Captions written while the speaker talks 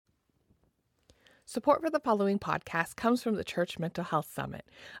Support for the following podcast comes from the Church Mental Health Summit,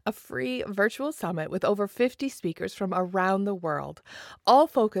 a free virtual summit with over 50 speakers from around the world, all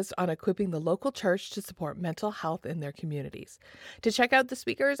focused on equipping the local church to support mental health in their communities. To check out the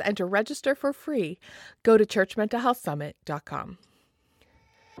speakers and to register for free, go to churchmentalhealthsummit.com.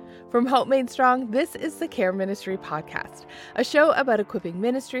 From Hope Made Strong, this is the Care Ministry Podcast, a show about equipping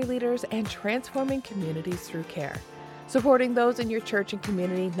ministry leaders and transforming communities through care. Supporting those in your church and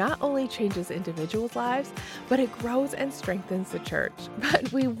community not only changes individuals' lives, but it grows and strengthens the church. But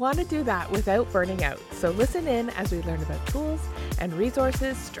we want to do that without burning out. So listen in as we learn about tools and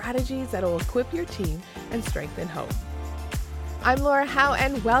resources, strategies that will equip your team and strengthen hope. I'm Laura Howe,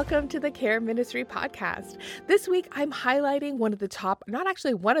 and welcome to the Care Ministry Podcast. This week, I'm highlighting the top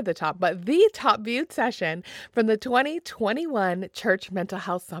viewed session from the 2021 Church Mental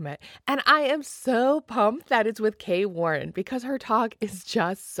Health Summit. And I am so pumped that it's with Kay Warren because her talk is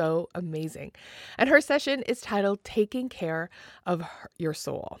just so amazing. And her session is titled Taking Care of Your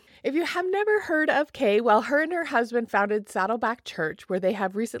Soul. If you have never heard of Kay, well, her and her husband founded Saddleback Church, where they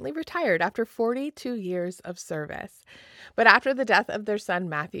have recently retired after 42 years of service. But after the death of their son,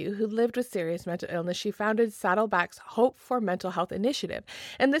 Matthew, who lived with serious mental illness, she founded Saddleback's Hope for Mental Health initiative.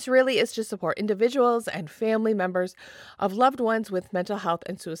 And this really is to support individuals and family members of loved ones with mental health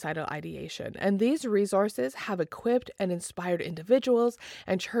and suicidal ideation. And these resources have equipped and inspired individuals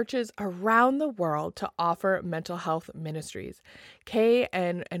and churches around the world to offer mental health ministries. Kay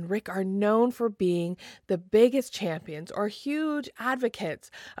and Rick are known for being the biggest champions or huge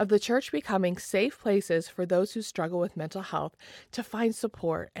advocates of the church becoming safe places for those who struggle with mental health to find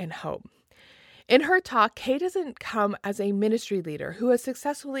support and hope. In her talk, Kay doesn't come as a ministry leader who has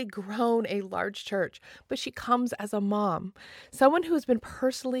successfully grown a large church, but she comes as a mom, someone who has been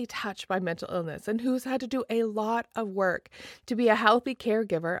personally touched by mental illness and who's had to do a lot of work to be a healthy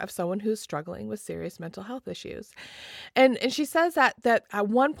caregiver of someone who's struggling with serious mental health issues. And she says that at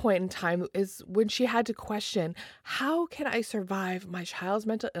one point in time is when she had to question, how can I survive my child's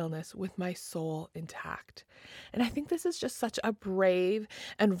mental illness with my soul intact? And I think this is just such a brave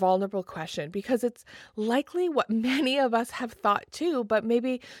and vulnerable question because it's likely what many of us have thought too, but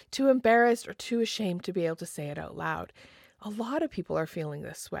maybe too embarrassed or too ashamed to be able to say it out loud. A lot of people are feeling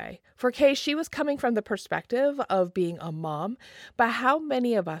this way. For Kay, she was coming from the perspective of being a mom, but how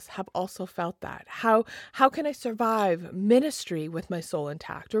many of us have also felt that? How can I survive ministry with my soul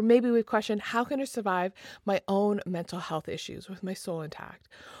intact? Or maybe we've questioned, how can I survive my own mental health issues with my soul intact?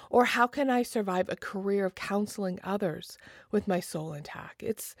 Or how can I survive a career of counseling others with my soul intact?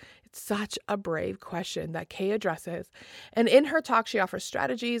 It's such a brave question that Kay addresses. And in her talk, she offers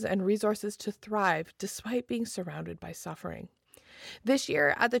strategies and resources to thrive despite being surrounded by suffering. This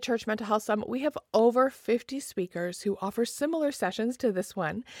year at the Church Mental Health Summit, we have over 50 speakers who offer similar sessions to this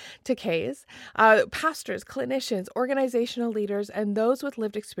one, to Kay's. Pastors, clinicians, organizational leaders, and those with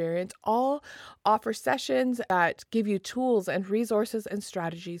lived experience all offer sessions that give you tools and resources and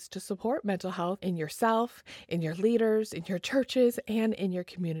strategies to support mental health in yourself, in your leaders, in your churches, and in your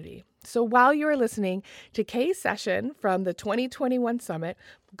community. So while you're listening to Kay's session from the 2021 Summit,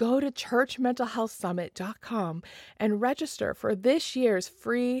 go to churchmentalhealthsummit.com and register for this year's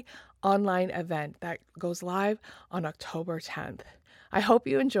free online event that goes live on October 10th. I hope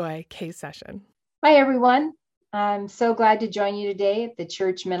you enjoy Kay's session. Hi, everyone. I'm so glad to join you today at the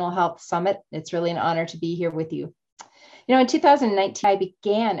Church Mental Health Summit. It's really an honor to be here with you. In 2019, I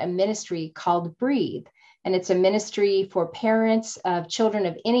began a ministry called Breathe. And it's a ministry for parents of children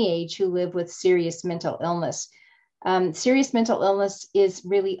of any age who live with serious mental illness. Serious mental illness is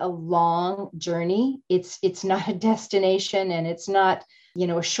really a long journey. It's not a destination, and it's not,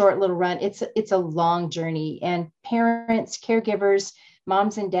 a short little run. It's a long journey, and parents, caregivers,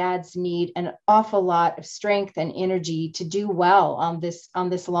 moms and dads need an awful lot of strength and energy to do well on this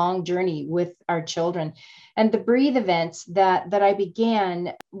long journey with our children. And the Breathe events that I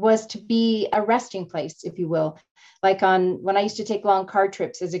began was to be a resting place, if you will. Like when I used to take long car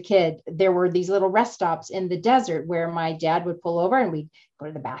trips as a kid, there were these little rest stops in the desert where my dad would pull over and we'd go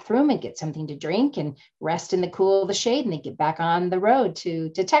to the bathroom and get something to drink and rest in the cool of the shade, and then get back on the road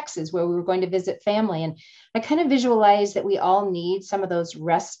to Texas, where we were going to visit family. And I kind of visualized that we all need some of those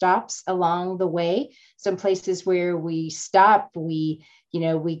rest stops along the way, some places where we stop, we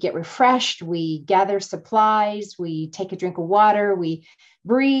get refreshed, we gather supplies, we take a drink of water, we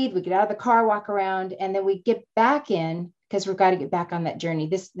breathe, we get out of the car, walk around, and then we get back in, because we've got to get back on that journey.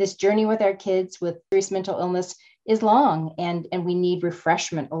 This journey with our kids with serious mental illness is long, and we need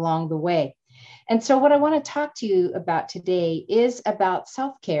refreshment along the way. And so what I want to talk to you about today is about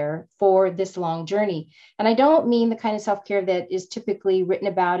self-care for this long journey. And I don't mean the kind of self-care that is typically written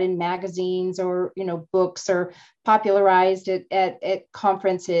about in magazines or, books or popularized at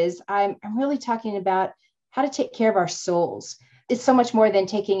conferences. I'm really talking about how to take care of our souls. It's so much more than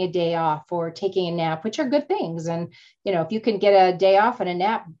taking a day off or taking a nap, which are good things. And, if you can get a day off and a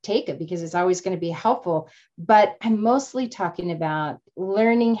nap, take it, because it's always going to be helpful. But I'm mostly talking about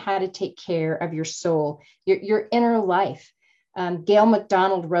learning how to take care of your soul, your inner life. Gail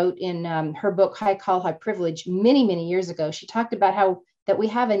McDonald wrote in her book, High Call, High Privilege, many, many years ago. She talked about how that we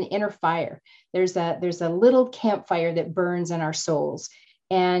have an inner fire. There's a little campfire that burns in our souls.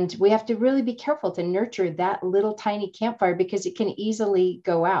 And we have to really be careful to nurture that little tiny campfire, because it can easily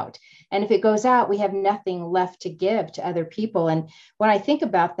go out. And if it goes out, we have nothing left to give to other people. And when I think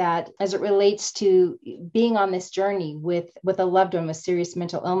about that, as it relates to being on this journey with a loved one with serious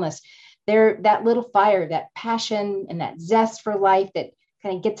mental illness, that little fire, that passion and that zest for life that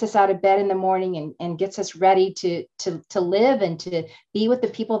kind of gets us out of bed in the morning and gets us ready to live and to be with the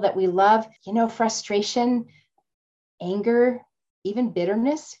people that we love. Frustration, anger, even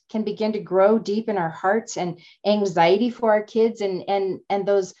bitterness can begin to grow deep in our hearts, and anxiety for our kids and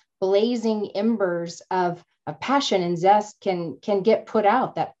those blazing embers of passion and zest can get put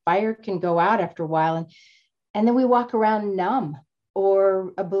out. That fire can go out after a while. And then we walk around numb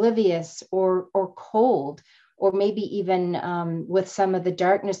or oblivious or cold, or maybe even with some of the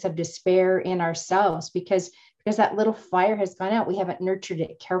darkness of despair in ourselves, because that little fire has gone out. We haven't nurtured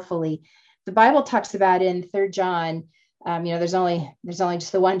it carefully. The Bible talks about in 3 John, there's only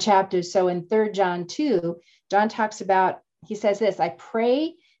just the one chapter. So in 3 John 2, John talks about, he says this: I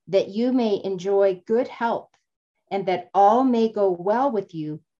pray that you may enjoy good health and that all may go well with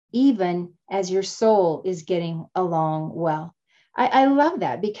you, even as your soul is getting along well. I love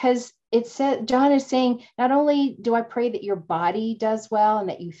that, because it said, John is saying, not only do I pray that your body does well and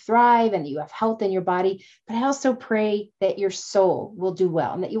that you thrive and that you have health in your body, but I also pray that your soul will do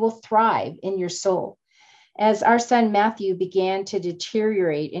well and that you will thrive in your soul. As our son Matthew began to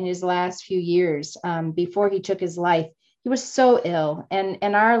deteriorate in his last few years, before he took his life, he was so ill, and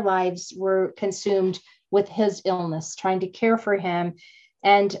our lives were consumed with his illness, trying to care for him.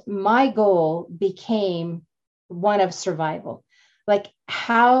 And my goal became one of survival. Like,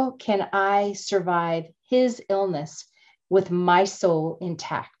 how can I survive his illness with my soul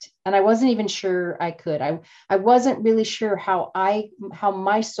intact? And I wasn't even sure I could. I wasn't really sure how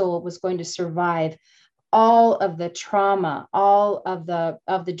my soul was going to survive all of the trauma, all of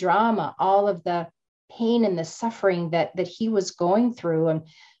the drama, all of the pain and the suffering that he was going through. And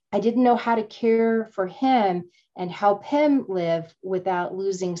I didn't know how to care for him and help him live without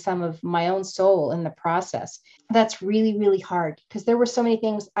losing some of my own soul in the process. That's really, really hard, because there were so many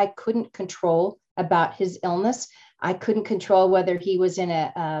things I couldn't control about his illness. I couldn't control whether he was in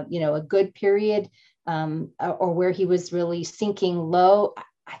a good period, or where he was really sinking low.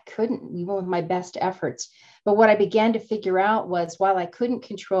 I couldn't, even with my best efforts. But what I began to figure out was, while I couldn't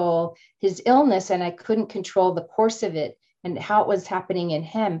control his illness and I couldn't control the course of it and how it was happening in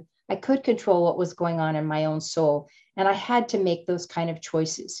him, I could control what was going on in my own soul. And I had to make those kind of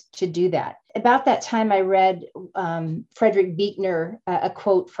choices to do that. About that time, I read Frederick Buechner, a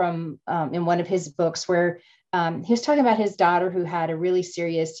quote from in one of his books, where he was talking about his daughter who had a really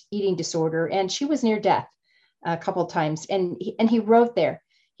serious eating disorder, and she was near death a couple of times. And he wrote there,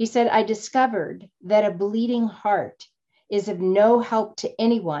 he said, I discovered that a bleeding heart is of no help to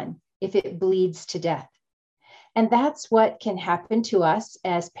anyone if it bleeds to death. And that's what can happen to us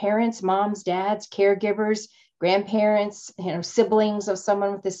as parents, moms, dads, caregivers, grandparents, siblings of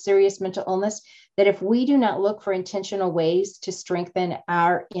someone with a serious mental illness, that if we do not look for intentional ways to strengthen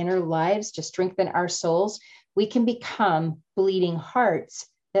our inner lives, to strengthen our souls, we can become bleeding hearts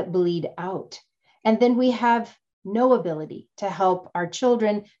that bleed out. And then we have no ability to help our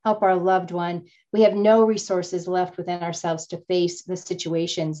children, help our loved one. We have no resources left within ourselves to face the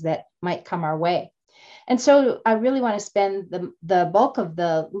situations that might come our way. And so I really want to spend the bulk of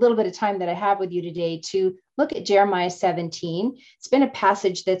the little bit of time that I have with you today to look at Jeremiah 17. It's been a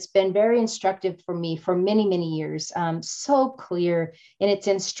passage that's been very instructive for me for many, many years. So clear in its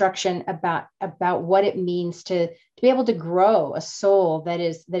instruction about what it means to be able to grow a soul that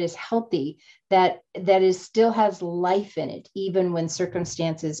is healthy, that still has life in it, even when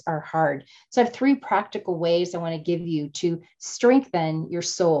circumstances are hard. So I have 3 practical ways I want to give you to strengthen your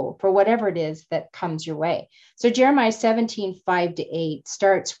soul for whatever it is that comes your way. So Jeremiah 17, 5-8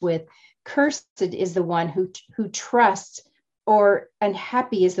 starts with, cursed is the one who trusts, or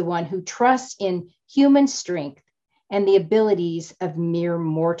unhappy is the one who trusts in human strength and the abilities of mere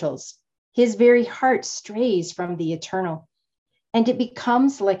mortals. His very heart strays from the eternal, and it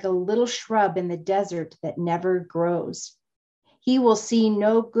becomes like a little shrub in the desert that never grows. He will see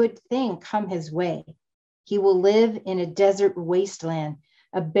no good thing come his way. He will live in a desert wasteland,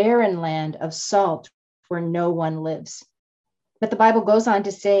 a barren land of salt where no one lives. But the Bible goes on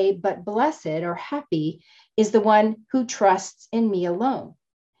to say, but blessed or happy is the one who trusts in me alone.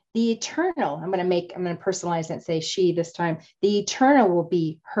 The eternal, I'm going to personalize it and say she this time. The eternal will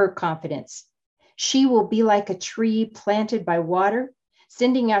be her confidence. She will be like a tree planted by water,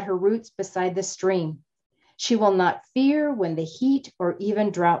 sending out her roots beside the stream. She will not fear when the heat or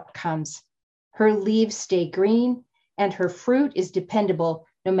even drought comes. Her leaves stay green, and her fruit is dependable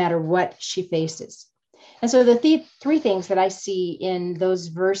no matter what she faces. And so the three things that I see in those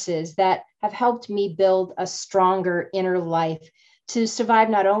verses that have helped me build a stronger inner life to survive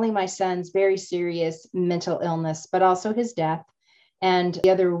not only my son's very serious mental illness, but also his death and the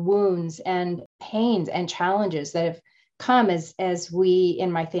other wounds and pains and challenges that have come as we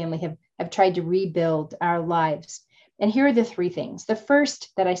in my family have tried to rebuild our lives. And here are the three things. The first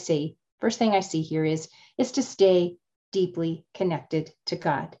thing I see here is to stay deeply connected to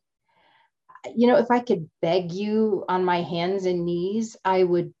God. If I could beg you on my hands and knees, I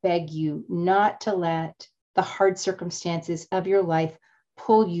would beg you not to let the hard circumstances of your life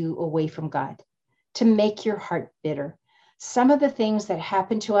pull you away from God, to make your heart bitter. Some of the things that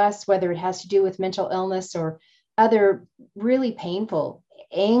happen to us, whether it has to do with mental illness or other really painful,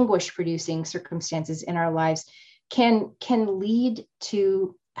 anguish-producing circumstances in our lives, can lead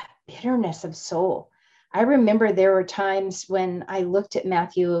to bitterness of soul. I remember there were times when I looked at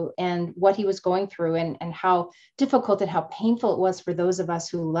Matthew and what he was going through and how difficult and how painful it was for those of us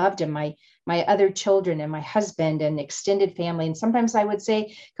who loved him, my other children and my husband and extended family. And sometimes I would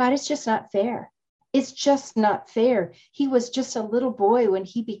say, God, it's just not fair. It's just not fair. He was just a little boy when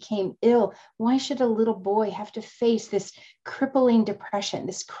he became ill. Why should a little boy have to face this crippling depression,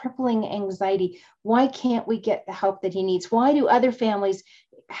 this crippling anxiety? Why can't we get the help that he needs? Why do other families,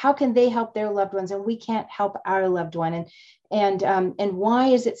 how can they help their loved ones and we can't help our loved one? And why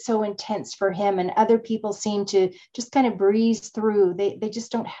is it so intense for him? And other people seem to just kind of breeze through. They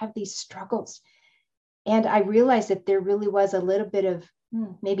just don't have these struggles. And I realized that there really was a little bit of,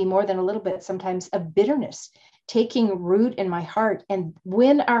 maybe more than a little bit sometimes, of bitterness taking root in my heart. And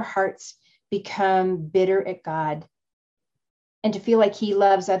when our hearts become bitter at God and to feel like he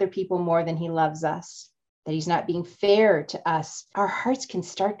loves other people more than he loves us, that he's not being fair to us, our hearts can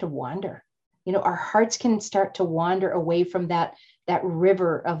start to wander. Our hearts can start to wander away from that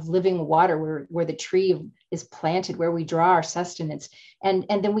river of living water where the tree is planted, where we draw our sustenance. And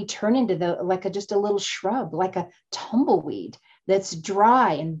then we turn into just a little shrub, like a tumbleweed that's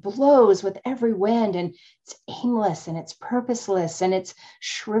dry and blows with every wind, and it's aimless and it's purposeless and it's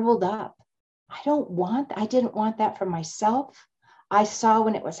shriveled up. I didn't want that for myself. I saw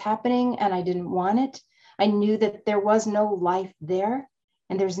when it was happening and I didn't want it. I knew that there was no life there,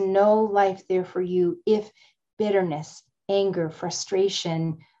 and there's no life there for you if bitterness, anger,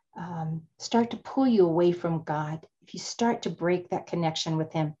 frustration start to pull you away from God, if you start to break that connection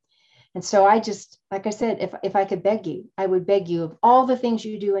with him. And so I just, like I said, if I could beg you, I would beg you, of all the things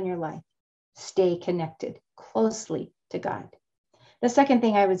you do in your life, stay connected closely to God. The second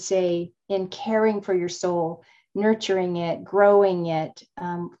thing I would say in caring for your soul, nurturing it, growing it,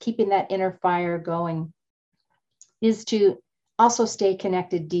 keeping that inner fire going, is to also stay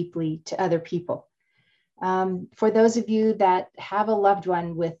connected deeply to other people. For those of you that have a loved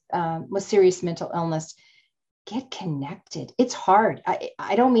one with serious mental illness, get connected. It's hard.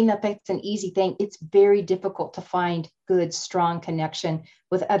 I don't mean that that's an easy thing. It's very difficult to find good, strong connection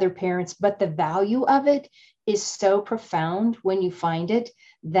with other parents, but the value of it is so profound when you find it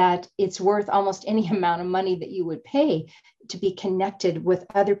that it's worth almost any amount of money that you would pay to be connected with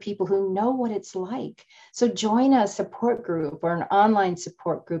other people who know what it's like. So join a support group or an online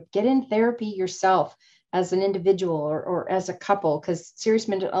support group. Get in therapy yourself as an individual or as a couple, because serious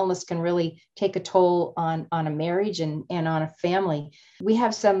mental illness can really take a toll on a marriage and on a family. We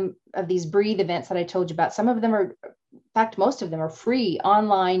have some of these Breathe events that I told you about. Some of them are, in fact, most of them are free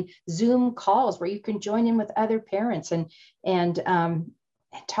online Zoom calls where you can join in with other parents and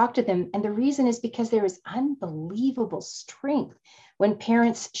talk to them. And the reason is because there is unbelievable strength when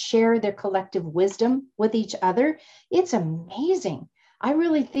parents share their collective wisdom with each other. It's amazing. I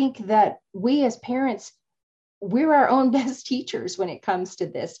really think that we as parents, we're our own best teachers when it comes to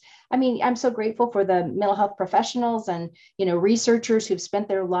this. I mean, I'm so grateful for the mental health professionals and, researchers who've spent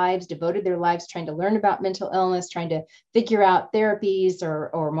their lives, devoted their lives trying to learn about mental illness, trying to figure out therapies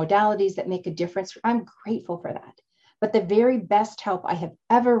or modalities that make a difference. I'm grateful for that. But the very best help I have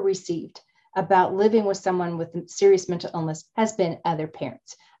ever received about living with someone with serious mental illness has been other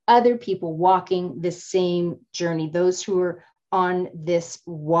parents, other people walking the same journey, those who are on this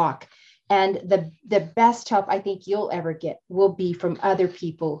walk. And the best help I think you'll ever get will be from other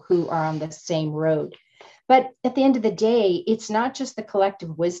people who are on the same road. But at the end of the day, it's not just the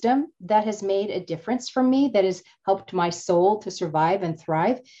collective wisdom that has made a difference for me, that has helped my soul to survive and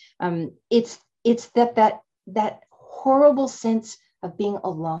thrive. It's that horrible sense of being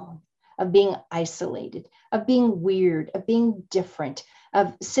alone, of being isolated, of being weird, of being different,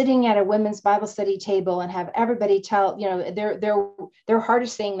 of sitting at a women's Bible study table and have everybody tell, their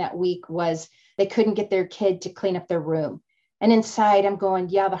hardest thing that week was they couldn't get their kid to clean up their room. And inside I'm going,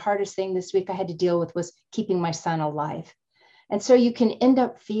 yeah, the hardest thing this week I had to deal with was keeping my son alive. And so you can end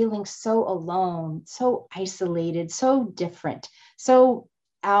up feeling so alone, so isolated, so different, so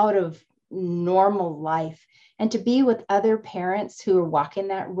out of normal life. And to be with other parents who are walking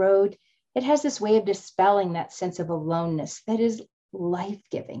that road, it has this way of dispelling that sense of aloneness that is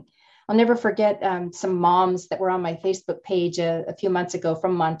life-giving. I'll never forget some moms that were on my Facebook page a few months ago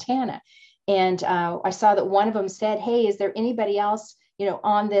from Montana. And I saw that one of them said, hey, is there anybody else,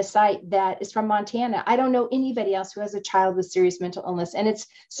 on this site that is from Montana? I don't know anybody else who has a child with serious mental illness. And it's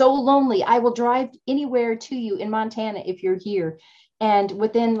so lonely. I will drive anywhere to you in Montana if you're here. And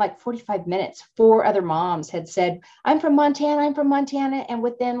within like 45 minutes, 4 other moms had said, I'm from Montana. And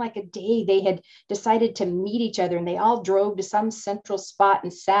within like a day, they had decided to meet each other, and they all drove to some central spot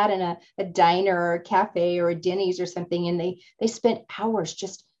and sat in a diner or a cafe or a Denny's or something. And they spent hours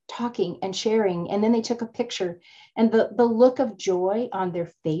just talking and sharing. And then they took a picture, and the look of joy on their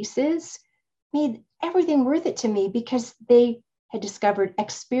faces made everything worth it to me, because they had discovered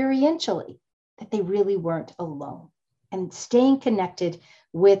experientially that they really weren't alone. And staying connected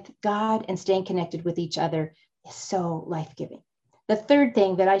with God and staying connected with each other is so life-giving. The third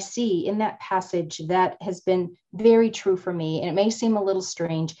thing that I see in that passage that has been very true for me, and it may seem a little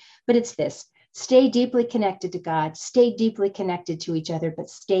strange, but it's this: stay deeply connected to God, stay deeply connected to each other, but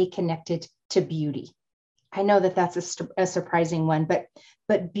stay connected to beauty. I know that that's a surprising one,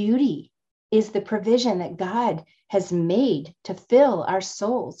 but beauty is the provision that God has made to fill our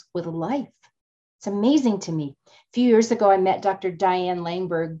souls with life. It's amazing to me. A few years ago, I met Dr. Diane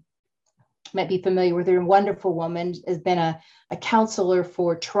Langberg. You might be familiar with her. A wonderful woman, has been a counselor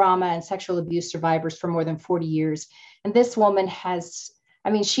for trauma and sexual abuse survivors for more than 40 years. And this woman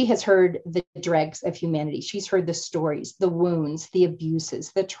she has heard the dregs of humanity. She's heard the stories, the wounds, the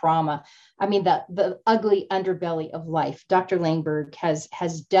abuses, the trauma. The ugly underbelly of life. Dr. Langberg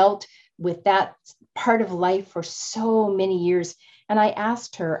has dealt with that part of life for so many years. And I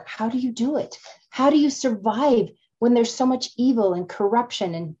asked her, how do you do it? How do you survive when there's so much evil and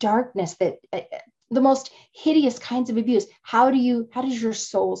corruption and darkness, that the most hideous kinds of abuse? How does your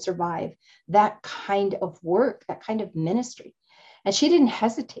soul survive that kind of work, that kind of ministry? And she didn't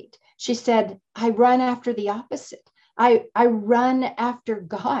hesitate. She said, I run after the opposite. I run after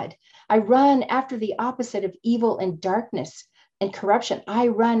God. I run after the opposite of evil and darkness and corruption. I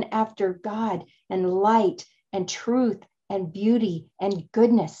run after God and light and truth and beauty and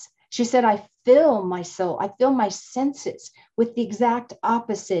goodness. She said, I fill my soul, I fill my senses with the exact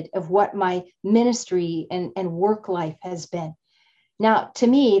opposite of what my ministry and work life has been. Now, to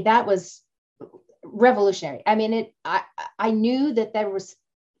me, that was revolutionary. I knew that there was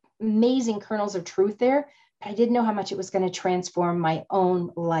amazing kernels of truth there, but I didn't know how much it was going to transform my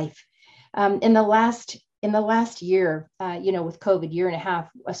own life. In the last year, with COVID, year and a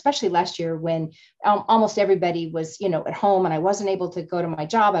half, especially last year when almost everybody was, at home, and I wasn't able to go to my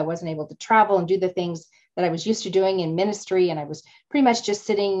job. I wasn't able to travel and do the things that I was used to doing in ministry. And I was pretty much just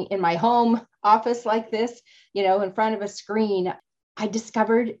sitting in my home office like this, in front of a screen. I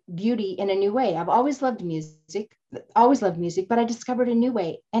discovered beauty in a new way. I've always loved music, but I discovered a new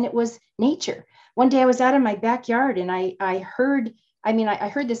way, and it was nature. One day I was out in my backyard, and I heard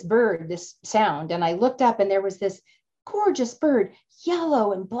this bird, this sound, and I looked up, and there was this gorgeous bird,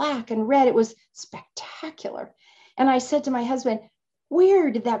 yellow and black and red. It was spectacular. And I said to my husband,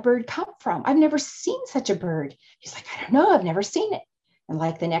 where did that bird come from? I've never seen such a bird. He's like, I don't know. I've never seen it. And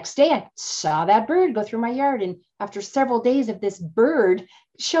like the next day, I saw that bird go through my yard. And after several days of this bird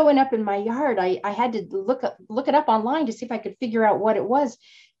showing up in my yard, I had to look it up online to see if I could figure out what it was.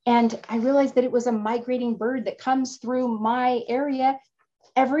 And I realized that it was a migrating bird that comes through my area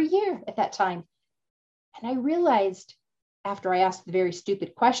every year at that time. And I realized, after I asked the very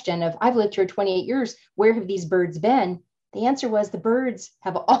stupid question of, I've lived here 28 years, where have these birds been? The answer was, the birds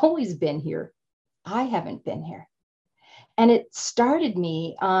have always been here. I haven't been here. And it started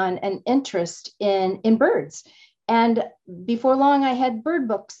me on an interest in birds. And before long, I had bird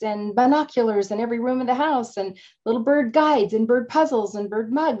books and binoculars in every room of the house and little bird guides and bird puzzles and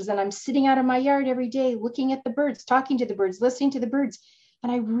bird mugs. And I'm sitting out in my yard every day, looking at the birds, talking to the birds, listening to the birds.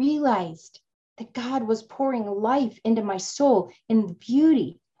 And I realized that God was pouring life into my soul in the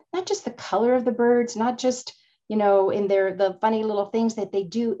beauty, not just the color of the birds, not just, in the funny little things that they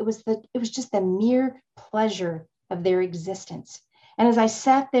do. It was just the mere pleasure of their existence. And as I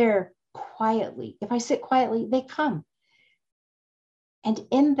sat there quietly, if I sit quietly, they come. And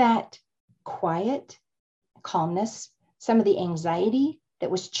in that quiet calmness, some of the anxiety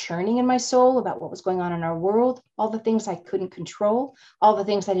that was churning in my soul about what was going on in our world, all the things I couldn't control, all the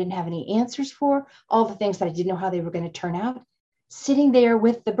things I didn't have any answers for, all the things that I didn't know how they were going to turn out, sitting there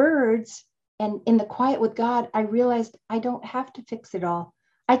with the birds and in the quiet with God, I realized I don't have to fix it all.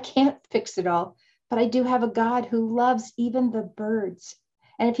 I can't fix it all, but I do have a God who loves even the birds.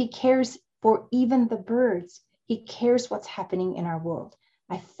 And if he cares for even the birds, he cares what's happening in our world.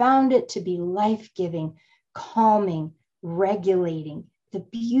 I found it to be life-giving, calming, regulating. The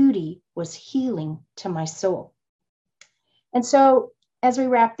beauty was healing to my soul. And so as we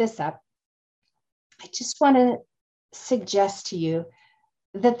wrap this up, I just want to suggest to you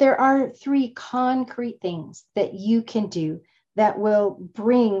that there are 3 concrete things that you can do that will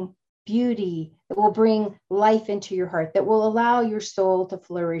bring beauty, that will bring life into your heart, that will allow your soul to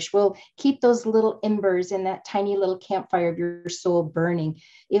flourish, will keep those little embers in that tiny little campfire of your soul burning.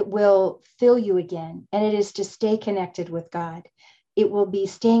 It will fill you again. And it is to stay connected with God. It will be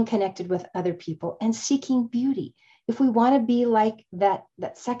staying connected with other people and seeking beauty. If we want to be like that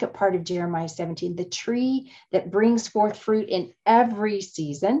second part of Jeremiah 17, the tree that brings forth fruit in every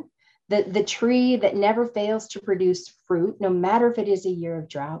season, the tree that never fails to produce fruit, no matter if it is a year of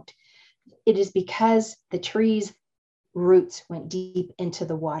drought, it is because the tree's roots went deep into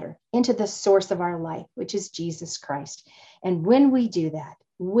the water, into the source of our life, which is Jesus Christ. And when we do that,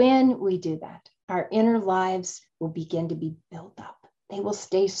 our inner lives will begin to be built up. They will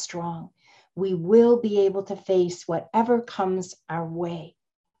stay strong. We will be able to face whatever comes our way.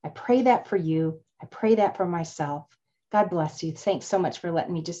 I pray that for you. I pray that for myself. God bless you. Thanks so much for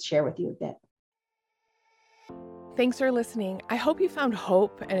letting me just share with you a bit. Thanks for listening. I hope you found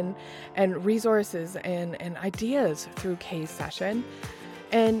hope and resources and ideas through Kay's session.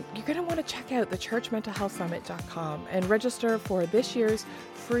 And you're going to want to check out the churchmentalhealthsummit.com and register for this year's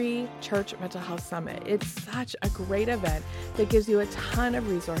free Church Mental Health Summit. It's such a great event that gives you a ton of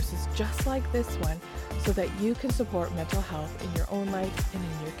resources just like this one so that you can support mental health in your own life and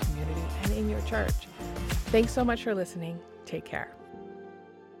in your community and in your church. Thanks so much for listening. Take care.